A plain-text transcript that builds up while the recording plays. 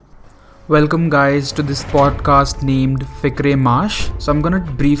Welcome, guys, to this podcast named Fikre Maash. So, I'm gonna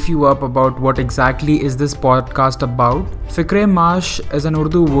brief you up about what exactly is this podcast about. Fikre Maash is an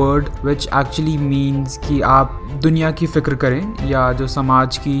Urdu word which actually means कि आप दुनिया की फिक्र करें या जो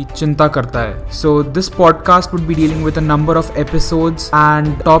समाज की चिंता करता है. So, this podcast would be dealing with a number of episodes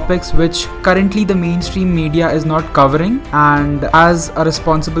and topics which currently the mainstream media is not covering. And as a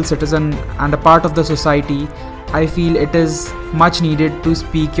responsible citizen and a part of the society, I feel it is much needed to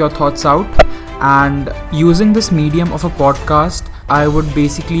speak your thoughts out, and using this medium of a podcast, I would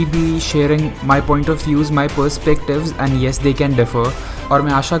basically be sharing my point of views, my perspectives, and yes, they can differ. और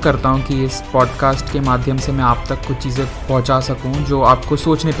मैं आशा करता हूँ कि इस podcast के माध्यम से मैं आप तक कुछ चीज़ें पहुँचा सकूँ जो आपको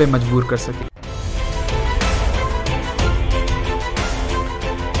सोचने पे मजबूर कर सके.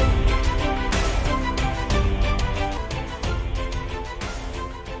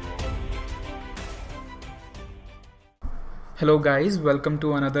 Hello guys, welcome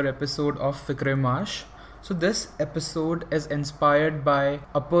to another episode of Fikre Maash. So this episode is inspired by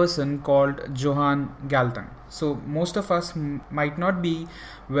a person called Johan Galtung. So most of us might not be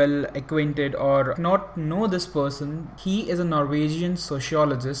well acquainted or not know this person. He is a Norwegian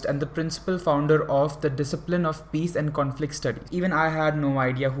sociologist and the principal founder of the discipline of peace and conflict studies. Even I had no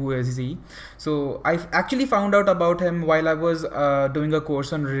idea who is he. So I actually found out about him while I was doing a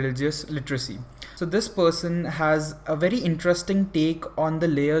course on religious literacy. So this person has a very interesting take on the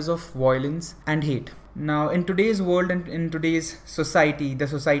layers of violence and hate. Now, in today's world and in today's society, the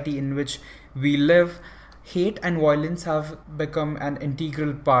society in which we live, hate and violence have become an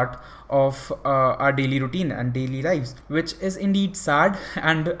integral part of our daily routine and daily lives, which is indeed sad.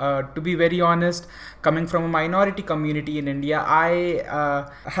 And to be very honest, coming from a minority community in India, I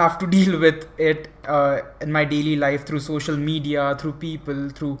have to deal with it in my daily life through social media, through people,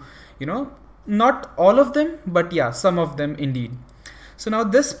 through, not all of them, but yeah, some of them indeed. So now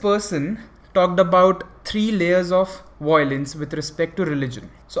this person talked about 3 layers of violence with respect to religion.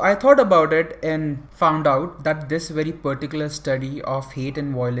 So I thought about it and found out that this very particular study of hate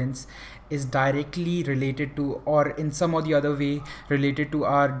and violence is directly related to, or in some or the other way related to,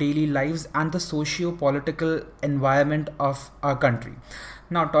 our daily lives and the socio-political environment of our country.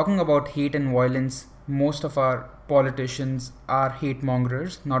 Now, talking about hate and violence, most of our politicians are hate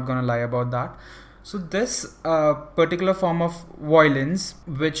mongers, not gonna lie about that. So this particular form of violence,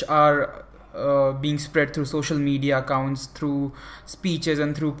 which are being spread through social media accounts, through speeches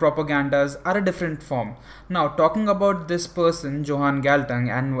and through propagandas, are a different form. Now, talking about this person, Johan Galtung,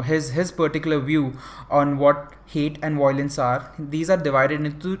 and his particular view on what hate and violence are, these are divided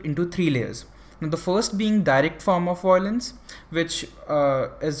into 3 layers. Now, the first being direct form of violence, which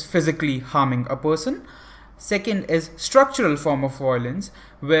is physically harming a person. Second is structural form of violence,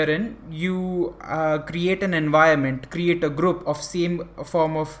 wherein you create an environment, create a group of same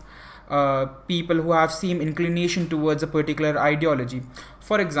form of people who have same inclination towards a particular ideology.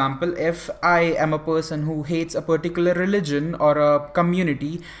 For example, if I am a person who hates a particular religion or a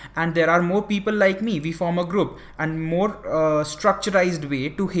community, and there are more people like me, we form a group and more structurized way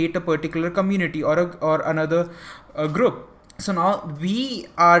to hate a particular community or another group. So now we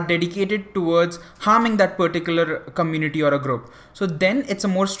are dedicated towards harming that particular community or a group. So then it's a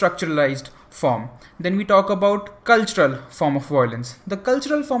more structuralized form. Then we talk about cultural form of violence. The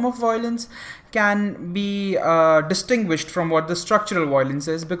cultural form of violence can be distinguished from what the structural violence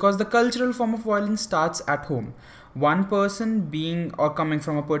is, because the cultural form of violence starts at home. One person being or coming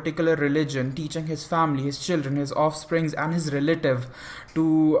from a particular religion, teaching his family, his children, his offsprings and his relative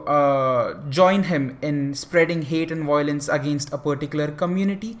to join him in spreading hate and violence against a particular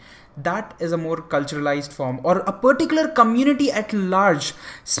community, that is a more culturalized form. Or a particular community at large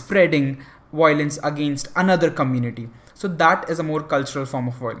spreading violence against another community. So that is a more cultural form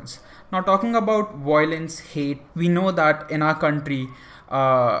of violence. Now, talking about violence, hate, we know that in our country,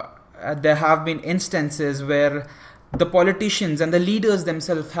 there have been instances where the politicians and the leaders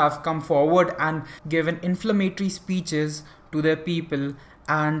themselves have come forward and given inflammatory speeches to their people,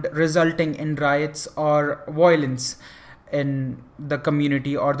 and resulting in riots or violence in the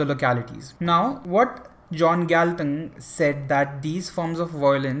community or the localities. Now, what John Galtung said, that these forms of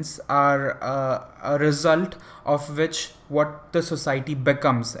violence are a result of which what the society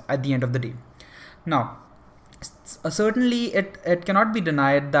becomes at the end of the day. Now, certainly it cannot be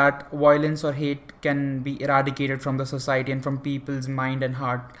denied that violence or hate can be eradicated from the society and from people's mind and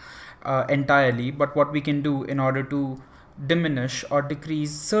heart entirely. But what we can do in order to diminish or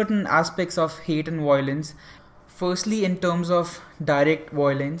decrease certain aspects of hate and violence, firstly, in terms of direct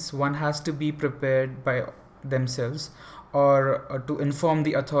violence, one has to be prepared by themselves or to inform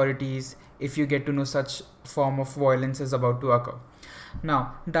the authorities if you get to know such form of violence is about to occur.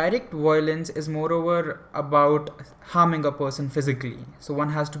 Now, direct violence is moreover about harming a person physically. So one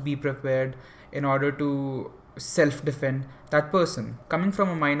has to be prepared in order to self-defend that person. Coming from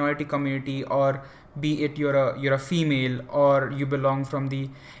a minority community, or be it you're a female, or you belong from the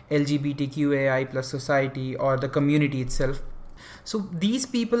LGBTQAI plus society or the community itself. So these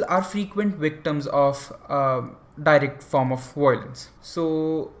people are frequent victims of direct form of violence.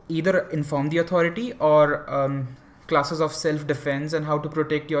 So either inform the authority, or classes of self-defense and how to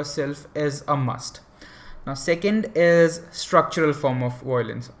protect yourself is a must. Now, second is structural form of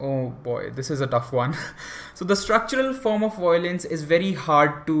violence. Oh boy, this is a tough one. So the structural form of violence is very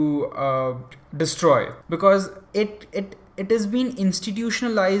hard to destroy, because it has been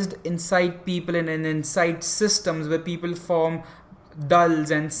institutionalized inside people and inside systems where people form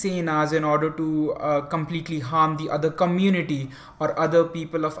dulls and senas in order to completely harm the other community or other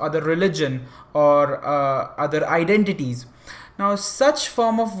people of other religion or other identities. Now, such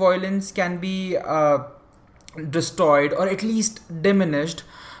form of violence can be destroyed or at least diminished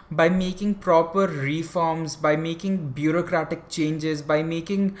by making proper reforms, by making bureaucratic changes, by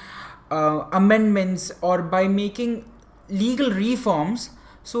making amendments, or by making legal reforms.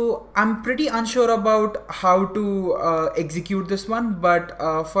 So I'm pretty unsure about how to execute this one, but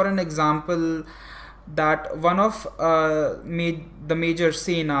for an example, that one of the major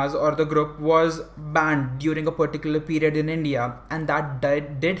senas or the group was banned during a particular period in India, and that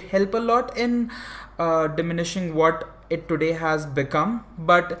did help a lot in diminishing what it today has become.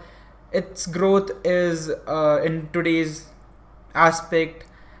 But its growth is in today's aspect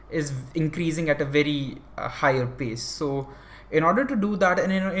is increasing at a very higher pace. So in order to do that,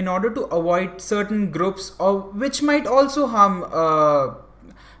 and in order to avoid certain groups which might also harm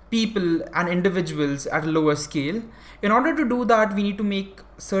people and individuals at a lower scale, in order to do that, we need to make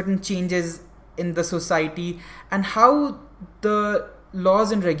certain changes in the society and how the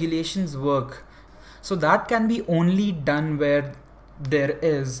laws and regulations work. So that can be only done where there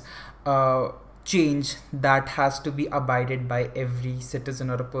is change that has to be abided by every citizen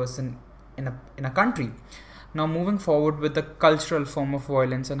or a person in a country. Now, moving forward with the cultural form of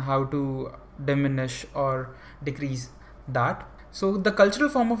violence and how to diminish or decrease that. So the cultural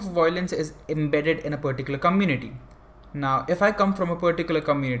form of violence is embedded in a particular community. Now, if I come from a particular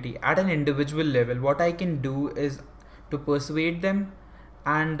community at an individual level, what I can do is to persuade them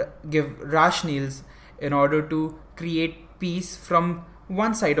and give rationales in order to create peace from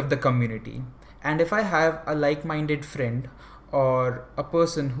one side of the community. And if I have a like-minded friend or a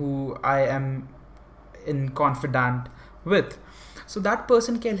person who I am in confidant with, so that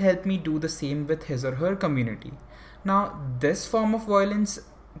person can help me do the same with his or her community. Now, this form of violence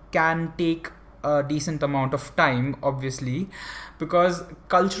can take a decent amount of time, obviously, because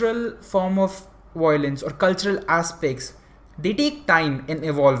cultural form of violence or cultural aspects, they take time in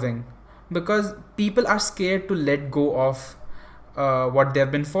evolving, because people are scared to let go of what they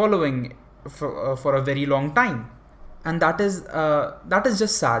have been following for a very long time. And that is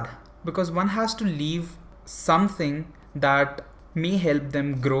just sad, because one has to leave something that may help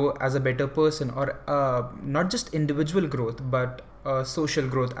them grow as a better person, or not just individual growth but social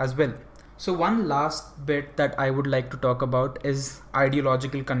growth as well. So one last bit that I would like to talk about is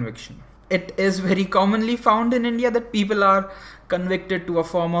ideological conviction. It is very commonly found in India that people are convicted to a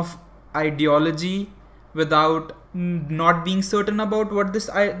form of ideology without not being certain about what this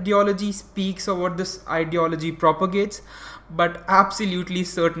ideology speaks or what this ideology propagates, but absolutely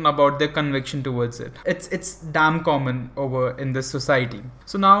certain about their conviction towards it. It's damn common over in this society.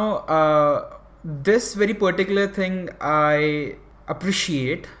 So now this very particular thing I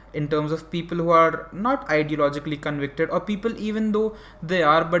appreciate in terms of people who are not ideologically convicted, or people even though they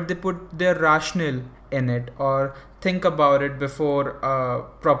are, but they put their rationale in it or think about it before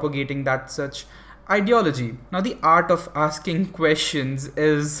propagating that such ideology. Now, the art of asking questions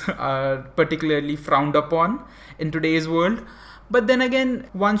is particularly frowned upon in today's world. But then again,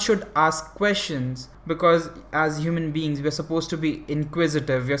 one should ask questions, because as human beings, we're supposed to be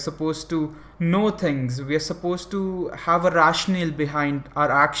inquisitive. We're supposed to know things. We're supposed to have a rationale behind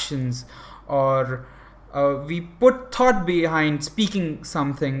our actions, or we put thought behind speaking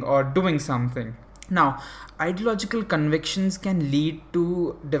something or doing something. Now, ideological convictions can lead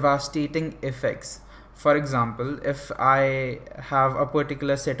to devastating effects. For example, if I have a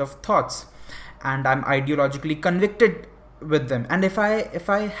particular set of thoughts and I'm ideologically convicted with them, and if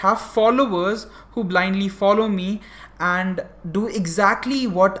I have followers who blindly follow me and do exactly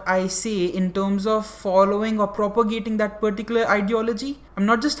what I say in terms of following or propagating that particular ideology, I'm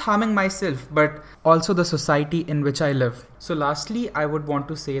not just harming myself but also the society in which I live. So lastly, I would want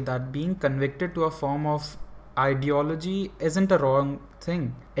to say that being convicted to a form of ideology isn't a wrong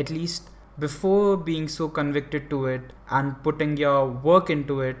thing. At least before being so convicted to it and putting your work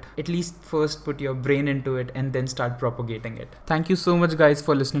into it, at least first put your brain into it and then start propagating it. Thank you so much, guys,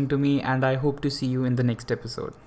 for listening to me, and I hope to see you in the next episode.